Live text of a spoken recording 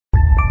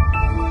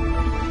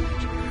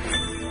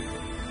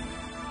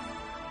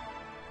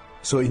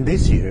So in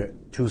this year,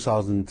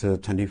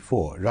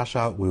 2024,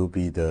 Russia will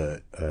be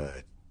the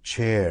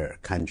chair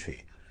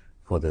country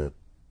for the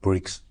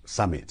BRICS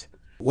summit.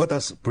 What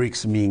does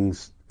BRICS mean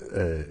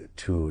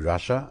to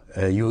Russia?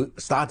 You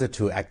started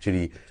to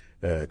actually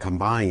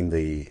combine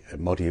the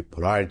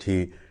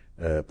multipolarity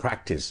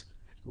practice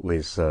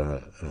with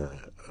a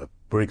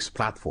BRICS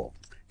platform.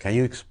 Can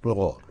you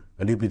explore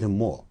a little bit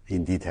more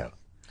in detail?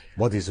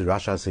 What is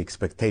Russia's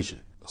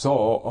expectation?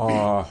 So,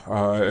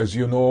 as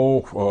you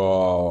know,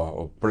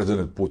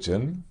 President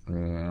Putin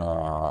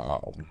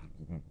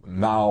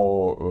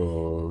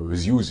now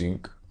is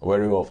using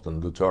very often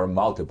the term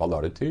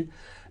multipolarity,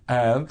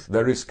 and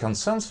there is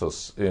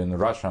consensus in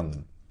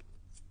Russian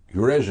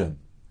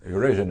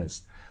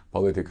Eurasianist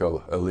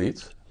political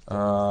elite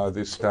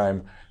this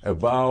time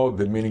about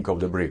the meaning of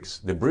the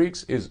BRICS. The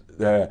BRICS is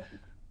the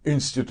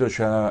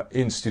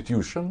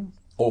institution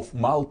of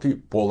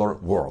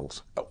multipolar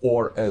worlds,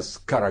 or as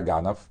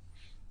Karaganov,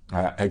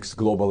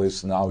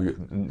 ex-globalist, now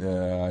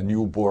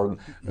newborn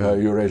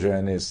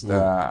Eurasianist,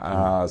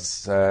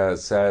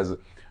 says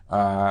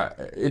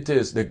it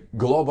is the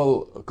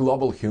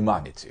global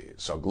humanity.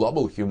 So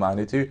global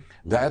humanity,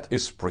 that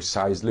is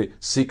precisely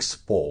 6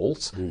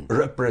 poles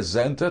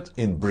represented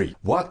in BRICS.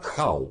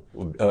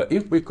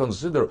 If we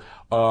consider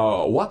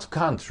what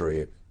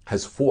country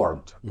has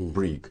formed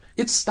BRIC.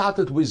 It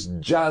started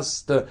with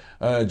just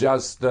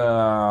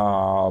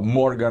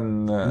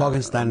Morgan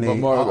Stanley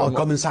or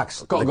Goldman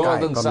Sachs.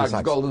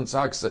 Goldman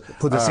Sachs.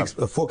 Put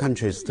the 4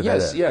 countries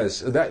together.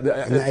 Yes.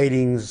 And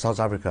aiding South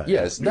Africa.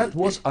 Yes, that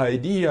was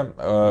idea.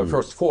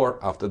 First 4,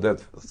 after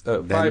that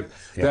 5.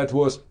 That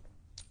was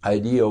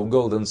idea of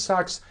Goldman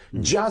Sachs,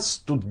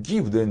 just to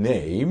give the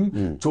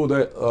name to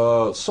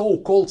the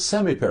so-called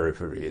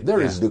semi-periphery.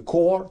 There is the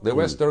core, the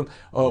Western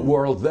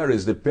world. There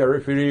is the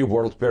periphery,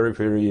 world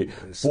periphery,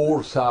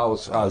 poor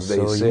South, as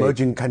they say.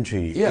 Emerging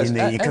country in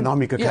the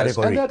economic category. Yes,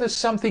 and that is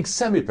something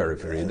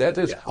semi-periphery. That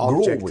is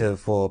object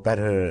for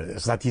better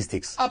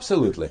statistics.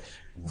 Absolutely.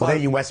 For their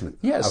investment.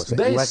 Yes,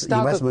 they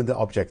investment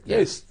object.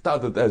 It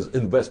started as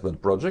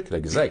investment project,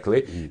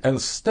 exactly,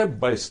 and step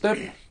by step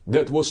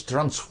that was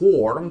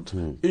transformed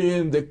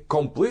in the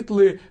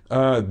completely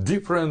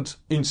different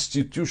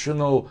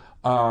institutional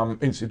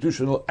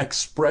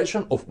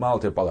expression of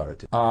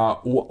multipolarity.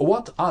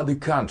 What are the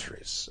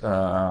countries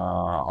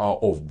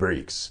of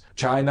BRICS?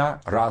 China,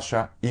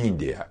 Russia,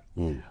 India,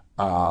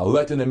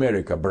 Latin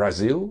America,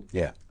 Brazil,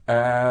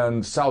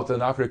 and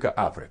Southern Africa,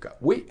 Africa.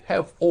 We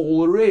have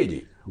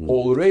already 5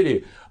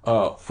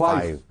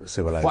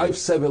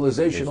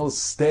 civilizational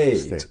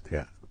states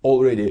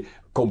already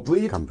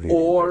complete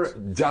or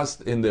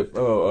just in the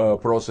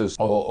process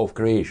of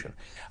creation.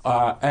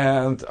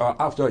 And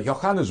after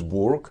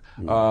Johannesburg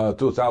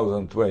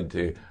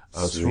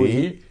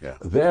 2023,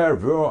 there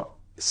were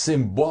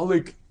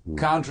symbolic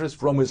countries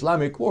from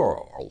Islamic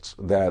world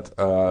that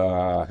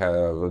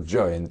have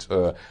joined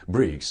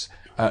BRICS.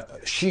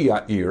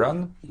 Shia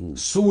Iran,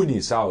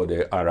 Sunni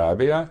Saudi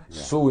Arabia,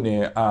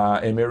 Sunni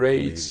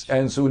Emirates,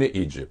 and Sunni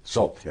Egypt.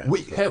 So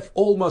we have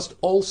almost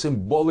all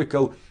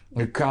symbolical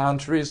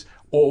countries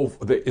of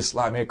the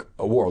Islamic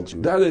world.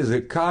 That is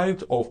a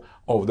kind of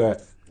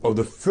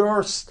the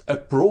first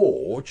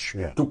approach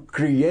to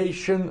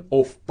creation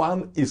of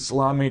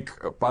pan-Islamic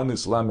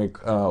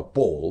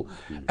pole,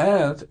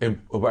 and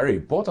very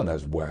important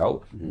as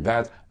well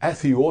that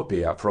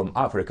Ethiopia from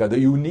Africa, the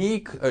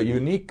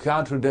unique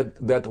country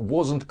that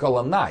wasn't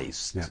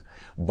colonized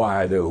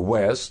by the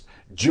West,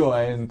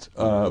 joined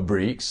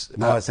BRICS.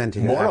 More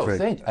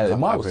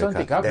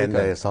authentic Africa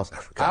than South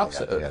Africa.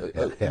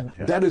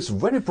 That is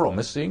very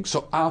promising.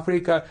 So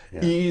Africa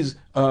is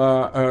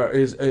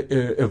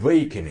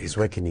awakening. It's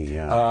awakening,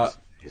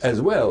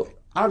 as well.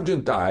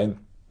 Argentine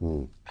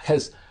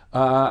has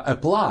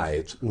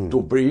applied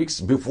to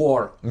BRICS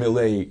before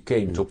Milei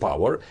came to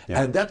power,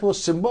 and that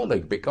was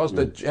symbolic because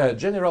the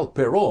General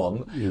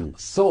Perón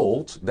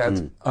thought that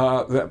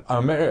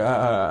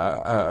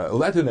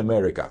Latin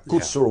America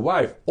could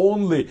survive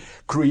only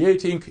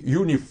creating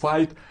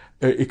unified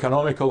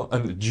economical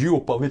and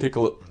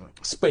geopolitical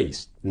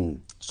space.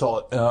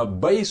 So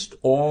based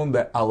on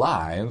the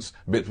alliance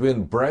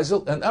between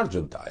Brazil and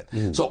Argentine.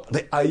 So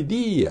the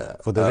idea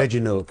for the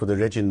regional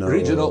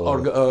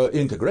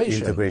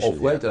integration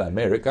of Latin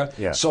America.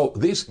 So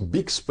this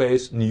big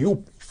space,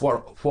 new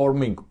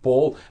forming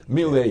pole,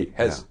 Milei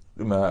has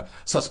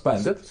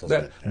suspended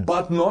that,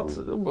 but not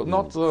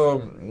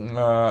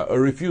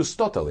refused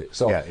totally.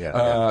 So there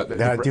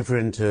are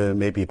different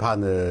maybe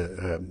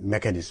partner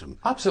mechanism.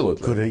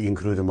 Absolutely, could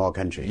include more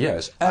countries.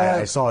 Yes,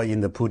 I saw in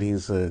the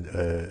Putin's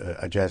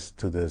address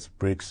to the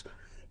BRICS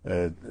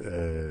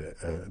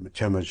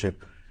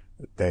chairmanship,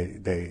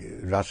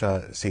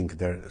 Russia think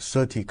there are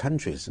 30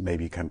 countries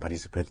maybe can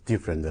participate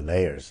different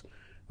layers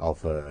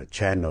of a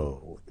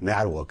channel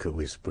network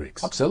with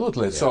BRICS.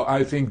 Absolutely. So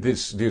I think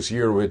this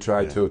year we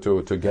try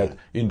to get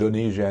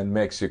Indonesia and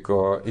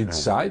Mexico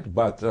inside,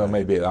 but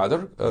maybe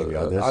other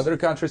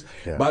countries.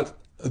 But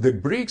the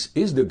BRICS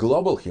is the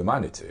global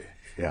humanity.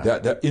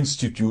 the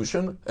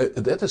institution,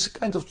 that is a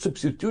kind of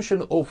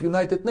substitution of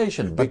United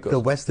Nations. But the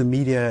Western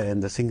media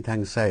and the think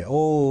tanks say,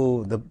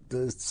 oh,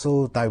 it's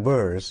so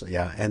diverse,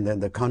 and then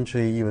the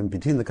country, even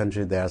between the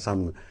country, there are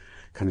some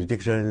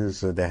contradictions,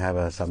 they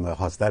have some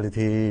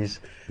hostilities,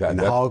 and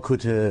how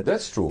could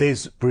that's true.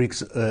 This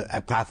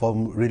BRICS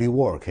platform really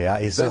work?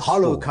 It's that's a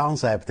hollow true.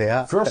 Concept.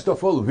 First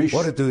of all,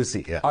 what do you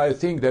see? I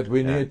think that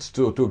we need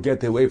to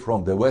get away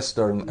from the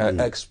Western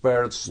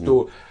experts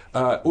to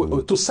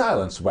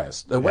silence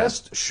West. The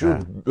West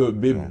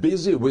should be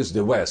busy with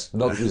the West,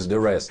 not with the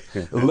rest.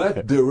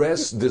 Let the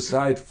rest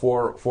decide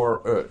for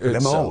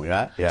itself.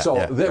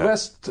 So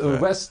the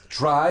West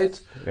tried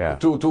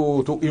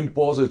to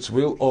impose its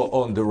will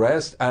on the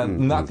rest, and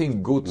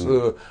nothing good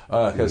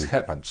has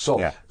happened. So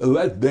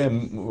let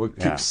them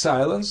keep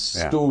silence,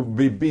 to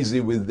be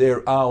busy with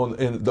their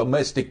own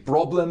domestic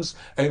problems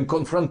and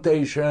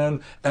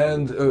confrontation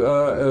and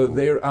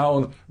their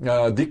own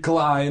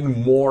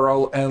decline,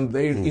 moral, and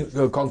their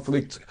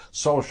conflict,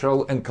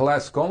 social and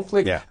class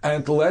conflict,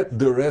 and let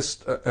the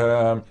rest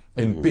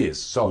in peace.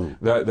 So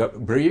the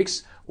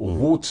BRICS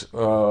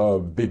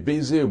would be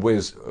busy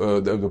with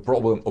the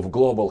problem of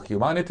global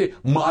humanity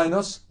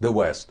minus the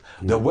West.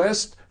 The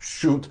West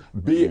should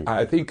be,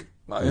 I think,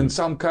 in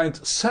some kind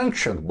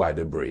sanctioned by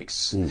the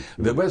BRICS.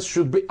 The West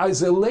should be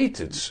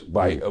isolated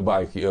by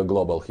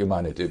global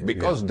humanity,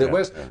 because the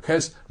West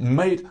has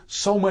made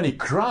so many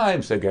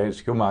crimes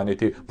against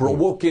humanity,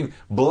 provoking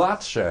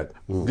bloodshed,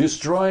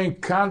 destroying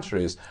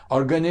countries,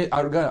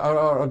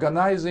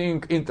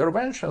 organizing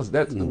interventions,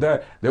 that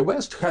the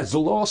West has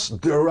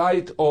lost the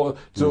right of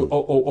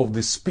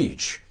the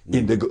speech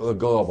in the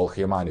global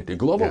humanity.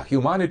 Global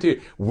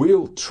humanity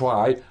will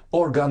try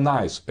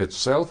organize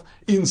itself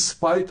in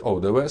spite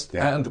of the West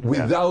and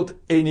without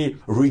any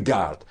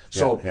regard.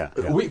 So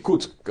we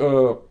could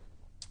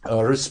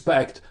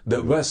respect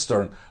the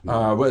Western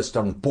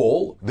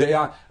pole. They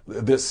are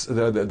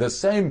the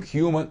same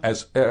human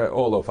as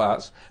all of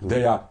us.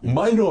 They are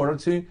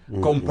minority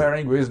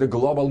comparing with the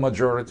global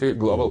majority,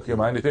 global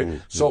humanity.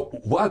 So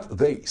what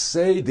they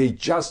say, they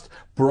just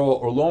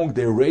prolong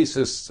the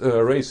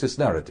racist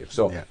narrative.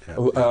 So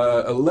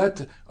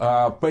let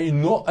pay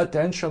no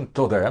attention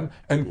to them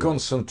and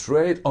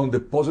concentrate on the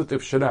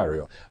positive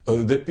scenario.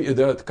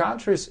 The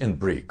countries in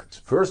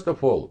BRICS, first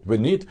of all, we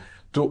need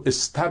to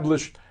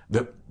establish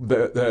the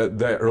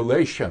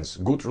relations,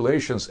 good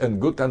relations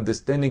and good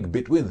understanding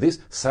between these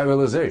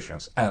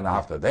civilizations. And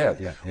after that,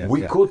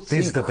 we could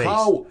think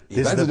how...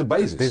 That is the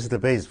basis. This is the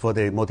base for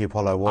the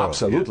multipolar world.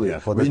 Absolutely.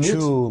 For the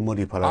true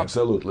multipolar.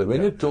 Absolutely. We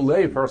need to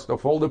lay, first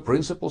of all, the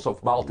principles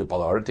of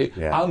multipolarity,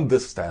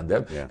 understand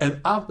them, and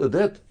after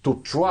that,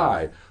 to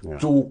try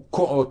to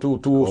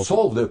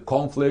solve the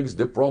conflicts,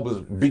 the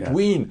problems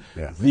between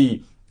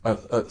the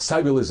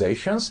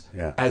civilizations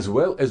as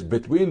well as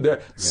between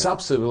the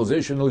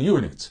sub-civilizational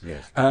units.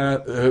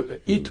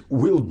 It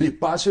will be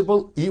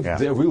possible if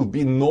there will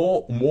be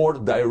no more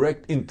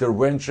direct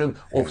intervention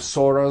of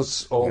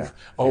Soros,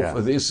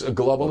 of this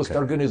globalist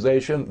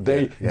organization.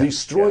 They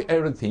destroy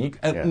everything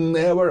and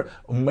never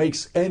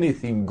makes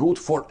anything good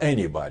for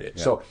anybody.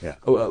 So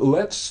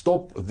let's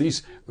stop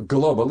this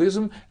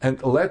globalism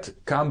and let's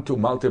come to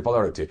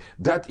multipolarity.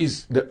 That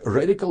is the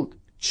radical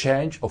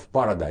change of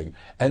paradigm.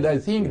 And I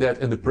think that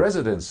in the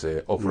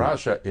presidency of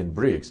Russia in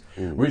BRICS,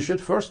 we should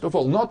first of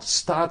all not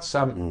start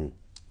some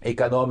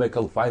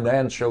economical,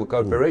 financial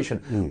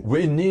cooperation.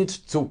 We need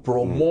to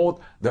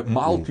promote the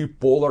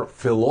multipolar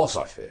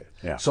philosophy.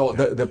 So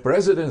the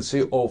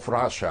presidency of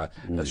Russia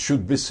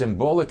should be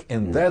symbolic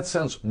in that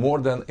sense more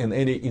than in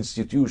any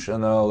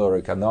institutional or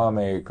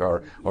economic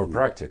or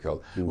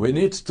practical. We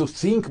need to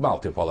think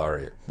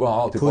multipolarity.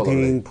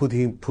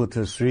 Put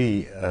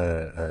three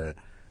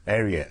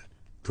area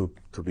to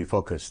be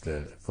focused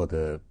for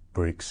the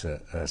BRICS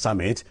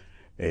summit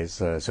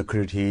is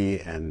security,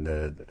 and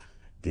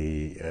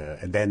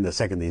then the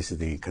second is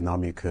the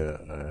economic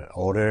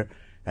order,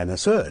 and the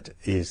third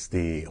is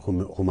the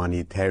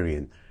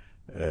humanitarian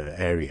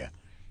area.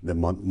 The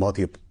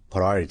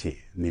multipolarity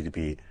need to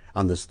be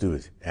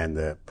understood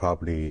and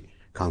properly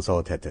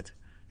consulted.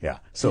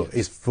 So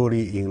it's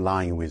fully in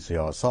line with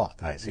your thought,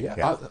 I think.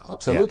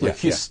 Absolutely.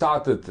 He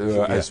started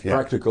as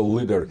practical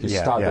leader. He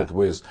started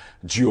with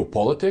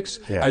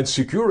geopolitics and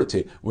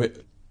security.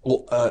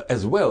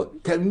 As well,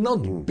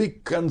 cannot be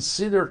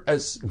considered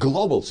as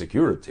global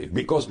security,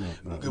 because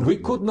we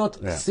could not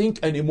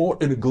think anymore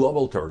in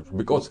global terms,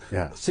 because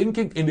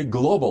thinking in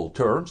global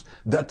terms,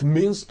 that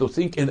means to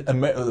think in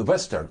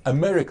Western,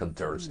 American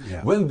terms.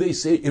 When they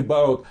say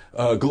about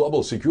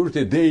global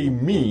security, they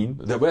mean,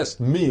 the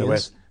West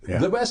means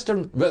the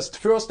West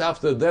first,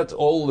 after that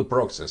all the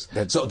proxies.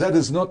 So that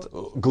is not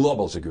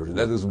global security,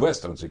 that is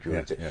Western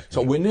security.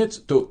 So we need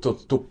to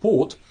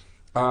put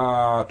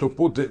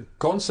the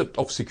concept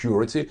of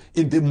security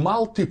in the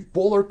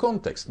multipolar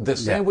context. The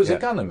same with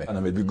economy.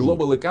 The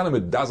global economy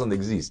doesn't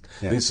exist.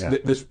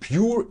 This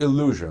pure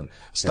illusion,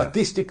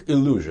 statistic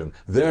illusion.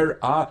 There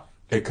are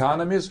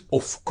economies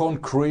of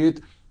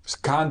concrete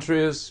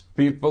countries,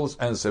 peoples,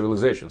 and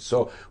civilizations.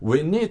 So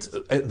we need,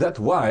 that's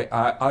why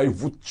I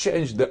would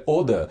change the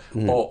order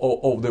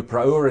of the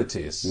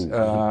priorities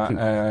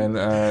and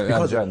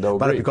agenda.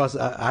 But because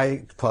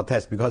I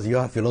protest, because you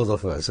are a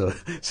philosopher, so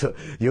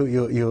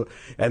you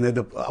and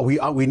then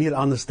we need to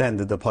understand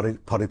the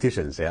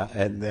politicians, yeah,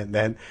 and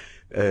then.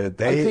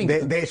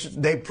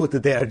 They put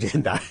their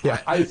agenda. Yeah.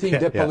 I think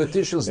the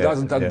politicians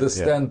doesn't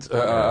understand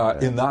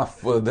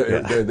enough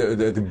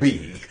the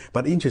being.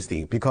 But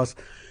interesting, because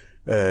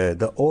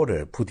the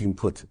order put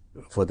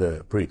for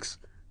the BRICS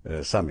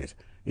summit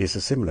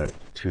is similar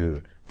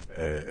to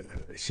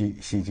Xi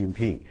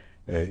Jinping.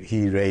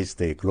 He raised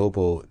the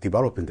Global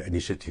Development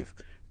Initiative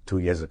 2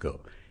 years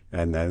ago.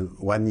 And then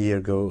 1 year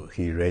ago,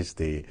 he raised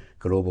the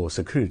Global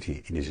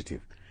Security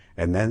Initiative.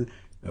 And then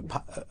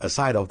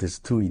aside of these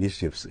two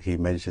initiatives, he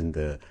mentioned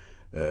the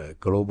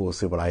Global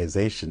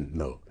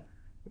Civilization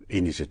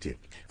Initiative.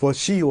 For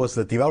Xi,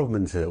 the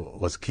development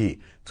was key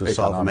to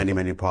solve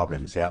many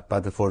problems. Yeah,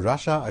 but for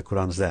Russia, I could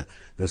understand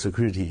the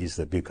security is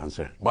the big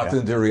concern. But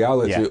in the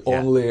reality,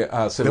 only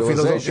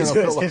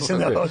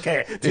civilization.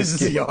 Okay,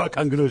 this is your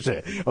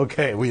conclusion.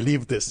 Okay, we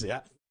leave this. Yeah.